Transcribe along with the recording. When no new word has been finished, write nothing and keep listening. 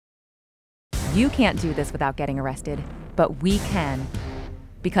You can't do this without getting arrested, but we can.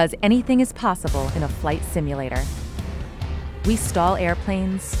 Because anything is possible in a flight simulator. We stall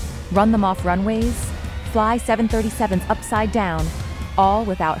airplanes, run them off runways, fly 737s upside down, all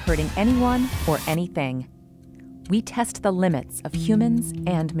without hurting anyone or anything. We test the limits of humans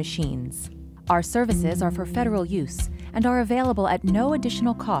and machines. Our services are for federal use and are available at no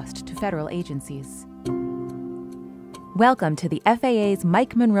additional cost to federal agencies. Welcome to the FAA's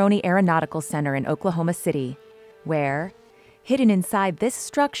Mike Monroney Aeronautical Center in Oklahoma City, where, hidden inside this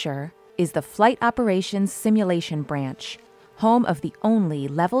structure, is the Flight Operations Simulation Branch, home of the only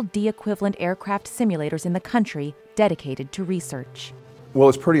Level D equivalent aircraft simulators in the country dedicated to research. Well,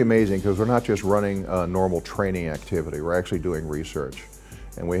 it's pretty amazing because we're not just running normal training activity, we're actually doing research.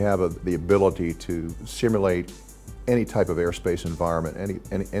 And we have the ability to simulate any type of airspace environment,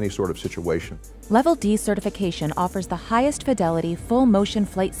 any sort of situation. Level D certification offers the highest fidelity full motion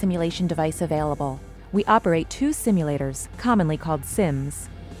flight simulation device available. We operate two simulators, commonly called sims,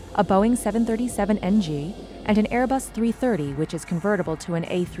 a Boeing 737NG and an Airbus 330, which is convertible to an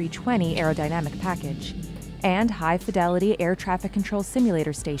A320 aerodynamic package, and high-fidelity air traffic control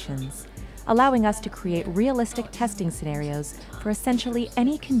simulator stations, allowing us to create realistic testing scenarios for essentially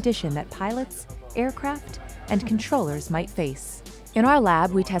any condition that pilots, aircraft, and controllers might face. In our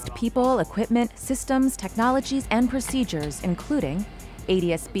lab, we test people, equipment, systems, technologies, and procedures, including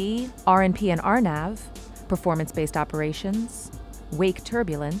ADS-B, RNP and RNAV, performance-based operations, wake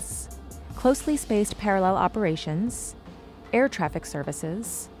turbulence, closely spaced parallel operations, air traffic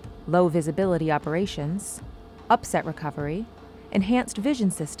services, low visibility operations, upset recovery, enhanced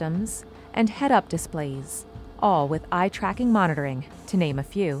vision systems, and head-up displays, all with eye-tracking monitoring, to name a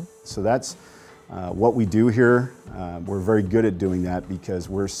few. So that's what we do here. We're very good at doing that because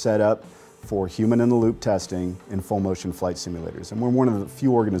we're set up for human-in-the-loop testing in full-motion flight simulators. And we're one of the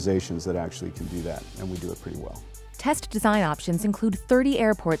few organizations that actually can do that, and we do it pretty well. Test design options include 30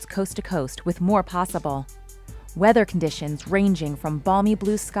 airports coast to coast, with more possible. Weather conditions ranging from balmy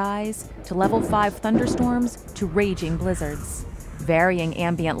blue skies to level 5 thunderstorms to raging blizzards, varying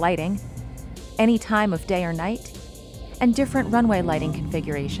ambient lighting, any time of day or night, and different runway lighting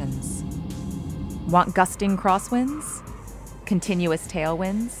configurations. Want gusting crosswinds? Continuous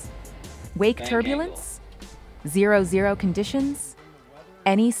tailwinds? Wake turbulence? 0-0 conditions?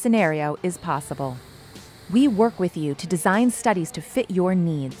 Any scenario is possible. We work with you to design studies to fit your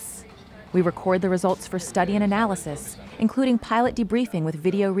needs. We record the results for study and analysis, including pilot debriefing with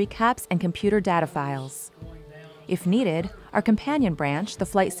video recaps and computer data files. If needed, our companion branch, the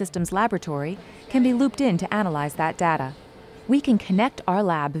Flight Systems Laboratory, can be looped in to analyze that data. We can connect our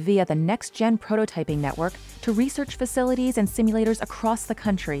lab via the next-gen prototyping network to research facilities and simulators across the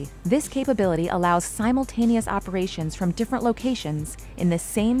country. This capability allows simultaneous operations from different locations in the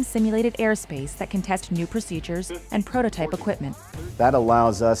same simulated airspace that can test new procedures and prototype equipment. That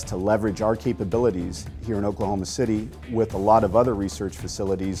allows us to leverage our capabilities here in Oklahoma City with a lot of other research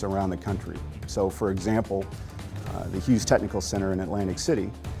facilities around the country. So, for example, the Hughes Technical Center in Atlantic City,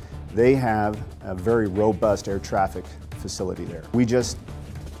 they have a very robust air traffic facility there. We just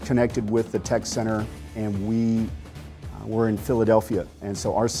connected with the tech center and we were in Philadelphia, and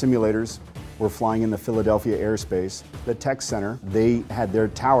so our simulators were flying in the Philadelphia airspace. The tech center, they had their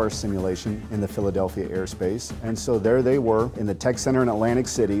tower simulation in the Philadelphia airspace, and so there they were in the tech center in Atlantic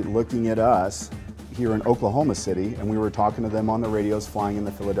City looking at us here in Oklahoma City, and we were talking to them on the radios flying in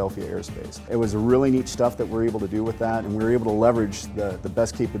the Philadelphia airspace. It was really neat stuff that we're able to do with that, and we were able to leverage the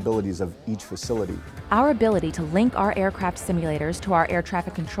best capabilities of each facility. Our ability to link our aircraft simulators to our air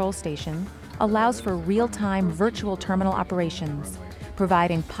traffic control station allows for real-time virtual terminal operations,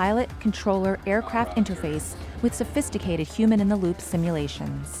 providing pilot, controller, aircraft interface with sophisticated human-in-the-loop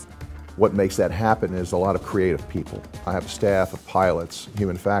simulations. What makes that happen is a lot of creative people. I have a staff of pilots,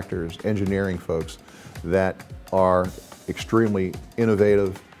 human factors, engineering folks that are extremely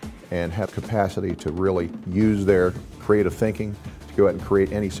innovative and have capacity to really use their creative thinking to go out and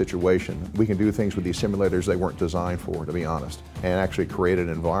create any situation. We can do things with these simulators they weren't designed for, to be honest, and actually create an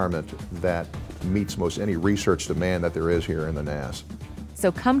environment that meets most any research demand that there is here in the NAS. So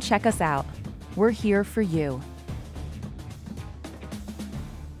come check us out. We're here for you.